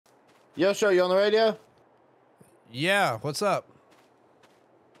Yo, show you on the radio? Yeah, what's up?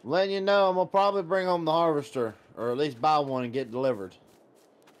 Letting you know I'm gonna probably bring home the harvester, or at least buy one and get delivered.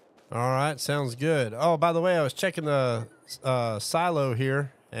 All right, sounds good. Oh, by the way, I was checking the silo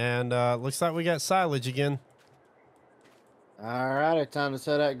here, and looks like we got silage again. All right, time to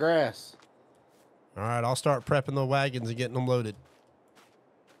sow that grass. All right, I'll start prepping the wagons and getting them loaded.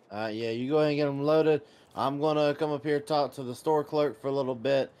 Yeah, you go ahead and get them loaded. I'm gonna come up here, talk to the store clerk for a little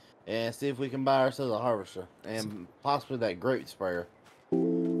bit, and see if we can buy ourselves a harvester and possibly that grape sprayer.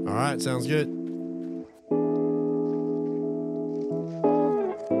 All right, sounds good.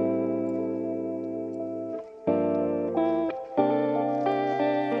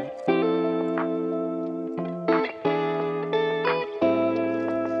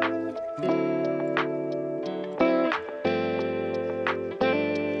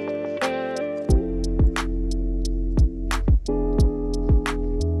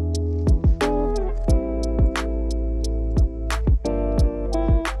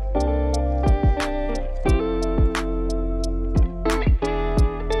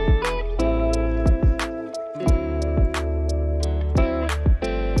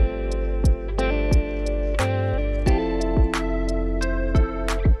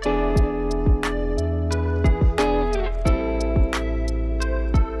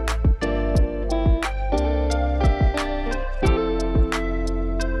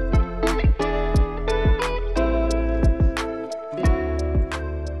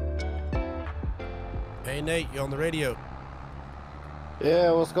 Hey, Nate, you on the radio?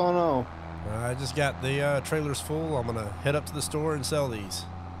 Yeah, what's going on? I just got the trailers full. I'm going to head up to the store and sell these.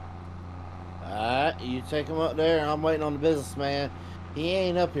 All right, you take him up there. I'm waiting on the businessman. He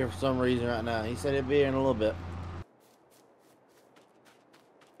ain't up here for some reason right now. He said he'd be here in a little bit.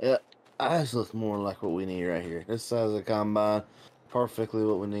 Yeah, this looks more like what we need right here. This size of the combine, perfectly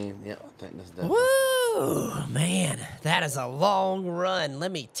what we need. Yeah, I think this does. Woo, man, that is a long run,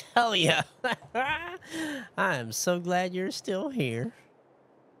 let me tell you. I am so glad you're still here.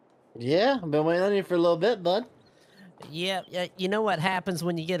 Yeah, I've been waiting on you for a little bit, bud. Yeah, you know what happens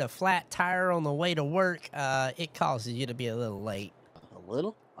when you get a flat tire on the way to work? It causes you to be a little late. A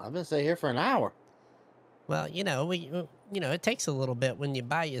little? I've been sitting here for an hour. Well, it takes a little bit when you're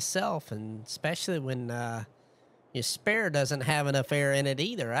by yourself, and especially when your spare doesn't have enough air in it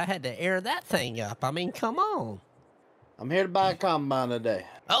either. I had to air that thing up. I mean, come on. I'm here to buy a combine today.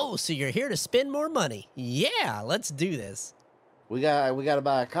 Oh, so you're here to spend more money? Yeah, let's do this. We got to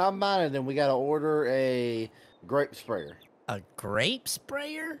buy a combine, and then we got to order a grape sprayer. A grape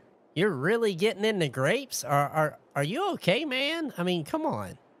sprayer? You're really getting into grapes? Are you okay, man? I mean, come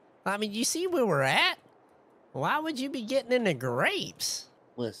on. I mean, you see where we're at? Why would you be getting into grapes?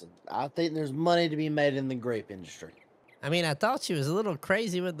 Listen, I think there's money to be made in the grape industry. I mean, I thought you was a little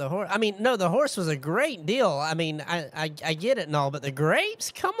crazy with the horse. I mean, no, the horse was a great deal. I mean, I get it and all, but the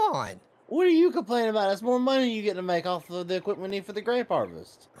grapes? Come on. What are you complaining about? That's more money you get to make off of the equipment we need for the grape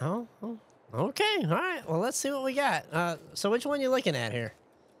harvest. Oh, okay. All right. Well, let's see what we got. So which one you looking at here?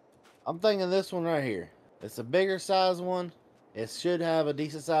 I'm thinking this one right here. It's a bigger size one. It should have a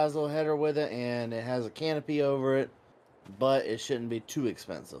decent sized little header with it, and it has a canopy over it, but it shouldn't be too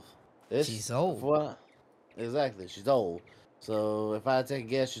expensive. She's old. What? Exactly, she's old. So if I had to take a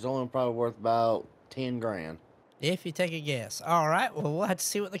guess, she's only probably worth about 10 grand. If you take a guess. All right. Well, we'll have to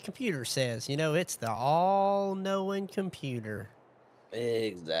see what the computer says. You know, it's the all-knowing computer.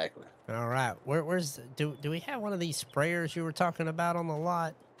 Exactly. All right. Do we have one of these sprayers you were talking about on the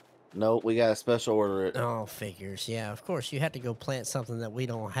lot? Nope, we got to special order it. Oh, figures. Yeah, of course. You have to go plant something that we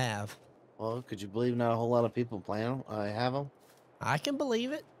don't have. Well, could you believe not a whole lot of people plant them? I have them. I can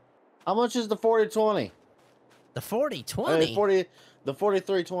believe it. How much is the 4020? The 4020? The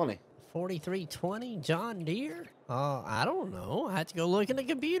 4320. 4320 John Deere? I don't know. I have to go look in the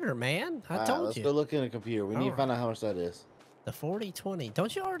computer, man. I told you. Let's go look in the computer. We need to find out how much that is. The 4020.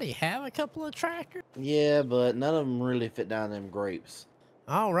 Don't you already have a couple of tractors? Yeah, but none of them really fit down them grapes.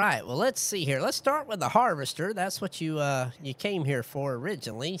 All right. Well, let's see here. Let's start with the harvester. That's what you came here for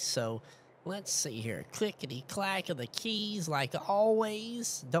originally. So let's see here. Clickety-clack of the keys like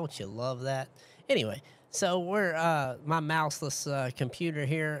always. Don't you love that? Anyway. So we're, my mouseless computer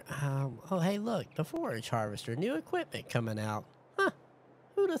here. Oh, hey, look, the forage harvester, new equipment coming out. Huh,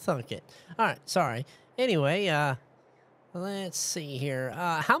 who'd have thunk it? All right, sorry. Anyway, let's see here.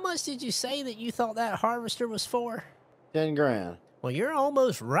 How much did you say that you thought that harvester was for? 10 grand. Well, you're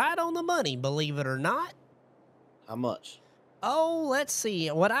almost right on the money, believe it or not. How much? Oh, let's see.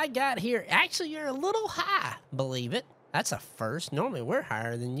 What I got here, actually, you're a little high, believe it. That's a first. Normally, we're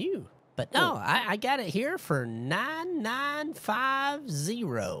higher than you. But no, I got it here for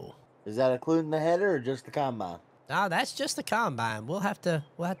 $9,950. Is that including the header or just the combine? Oh, that's just the combine. We'll have to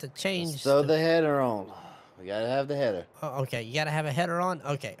change. Throw the header on. We gotta have the header. Oh, okay, you gotta have a header on.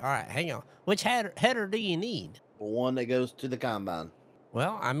 Okay, all right, hang on. Which header do you need? The one that goes to the combine.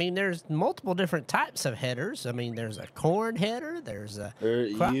 Well, I mean, there's multiple different types of headers. I mean, there's a corn header. There's a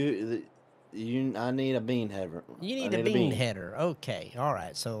I need a bean header. You need a bean header. Okay, all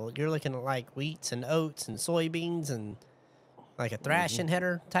right. So you're looking at like wheats and oats and soybeans and like a thrashing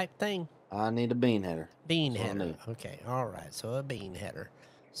header type thing. I need a bean header. Bean header. Okay, all right. So a bean header.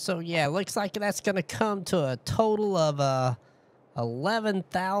 So yeah, looks like that's gonna come to a total of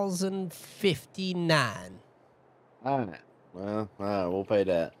 $11,059. All right. Well, all right. We'll pay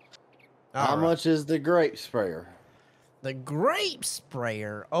that. How much is the grape sprayer? The grape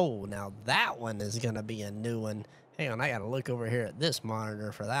sprayer. Oh, now that one is going to be a new one. Hang on, I got to look over here at this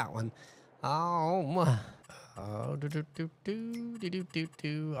monitor for that one. Oh, all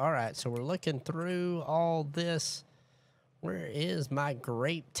right, so we're looking through all this. Where is my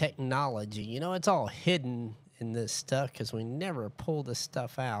grape technology? You know, it's all hidden in this stuff because we never pull this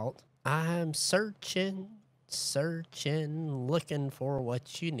stuff out. I'm searching, looking for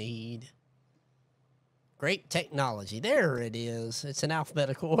what you need. Grape technology. There it is. It's in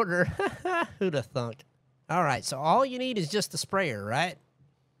alphabetical order. Who'd have thunk? All right, so all you need is just the sprayer, right?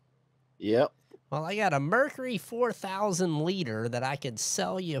 Yep. Well, I got a Mercury 4000 liter that I could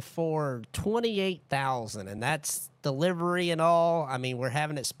sell you for $28,000, and that's delivery and all. I mean, we're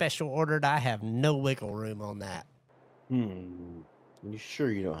having it special ordered. I have no wiggle room on that. You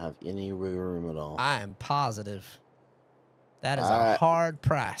sure you don't have any wiggle room at all? I am positive. That is a hard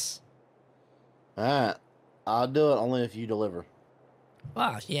price. All right. I'll do it only if you deliver.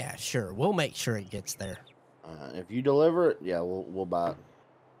 Well, yeah, sure. We'll make sure it gets there. If you deliver it, yeah, we'll buy it.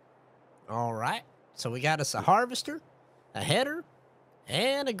 All right. So we got us a harvester, a header,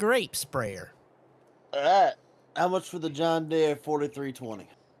 and a grape sprayer. All right. How much for the John Deere 4320?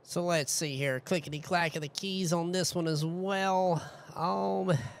 So let's see here. Clickety-clack of the keys on this one as well.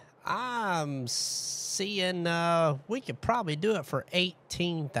 I'm seeing we could probably do it for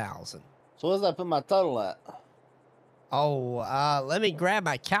 $18,000. So what does that put my total at? Oh, let me grab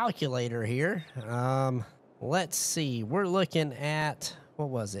my calculator here. Let's see. We're looking at, what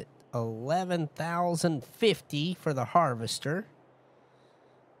was it? $11,050 for the harvester.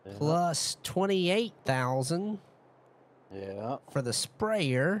 Yeah. Plus $28,000. Yeah. For the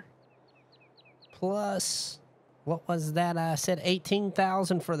sprayer. Plus, what was that? I said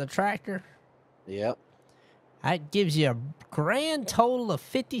 $18,000 for the tractor. Yep. That gives you a grand total of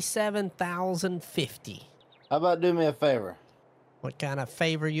 $57,050. How about do me a favor? What kind of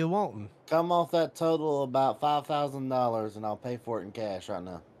favor you wanting? Come off that total about $5,000 and I'll pay for it in cash right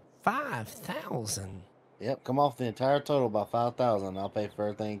now. $5,000? Yep, come off the entire total by $5,000 and I'll pay for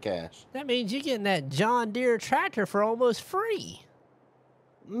everything in cash. That means you're getting that John Deere tractor for almost free.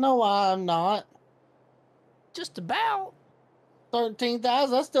 No, I'm not. Just about. $13,000,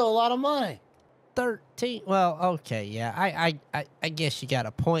 that's still a lot of money. 13. Well, okay, yeah. I guess you got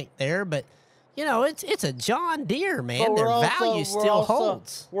a point there, but you know, it's a John Deere, man. Their value still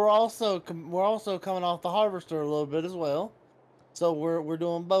holds. We're also coming off the harvester a little bit as well. So we're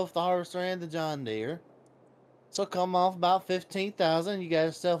doing both the harvester and the John Deere. So come off about $15,000, you got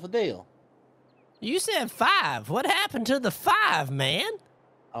yourself a deal. You said 5. What happened to the 5, man?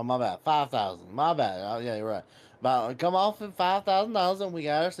 Oh, my bad. 5,000. My bad. Oh, yeah, you're right. About come off at $5,000 and we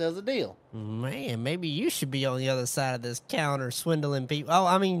got ourselves a deal. Man, maybe you should be on the other side of this counter swindling people. Oh,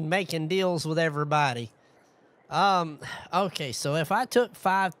 I mean, making deals with everybody. Okay, so if I took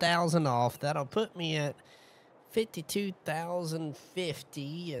 $5,000 off, that'll put me at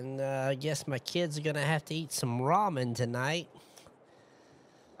 $52,050, and I guess my kids are gonna have to eat some ramen tonight.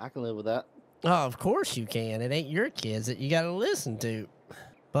 I can live with that. Oh, of course you can. It ain't your kids that you gotta listen to.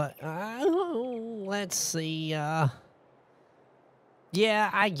 But let's see. Yeah,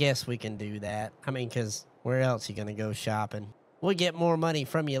 I guess we can do that. I mean, because where else are you gonna go shopping? We'll get more money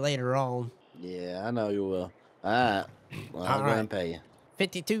from you later on. Yeah, I know you will. All right. Well, I'll go ahead and pay you.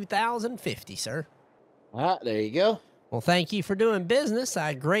 $52,050, sir. All right, there you go. Well, thank you for doing business.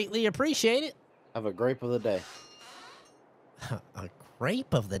 I greatly appreciate it. Have a grape of the day. A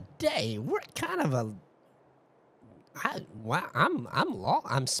grape of the day? What kind of a... Wow,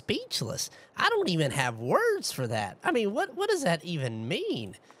 I'm speechless. I don't even have words for that. I mean, what does that even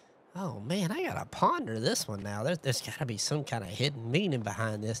mean? Oh, man, I got to ponder this one now. There's got to be some kind of hidden meaning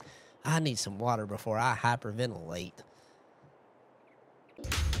behind this. I need some water before I hyperventilate.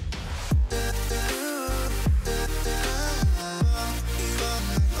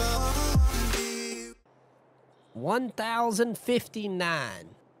 $1,059.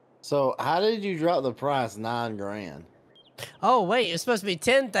 So how did you drop the price 9 grand? Oh wait, it's supposed to be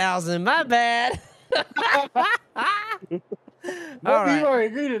 10,000. My bad. No, All you right. already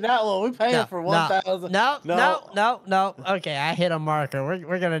agreed to that one. We paying No, for no, 1,000. no. Okay, I hit a marker.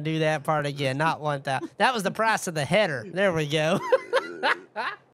 We're gonna do that part again. Not 1,000. That was the price of the header. There we go.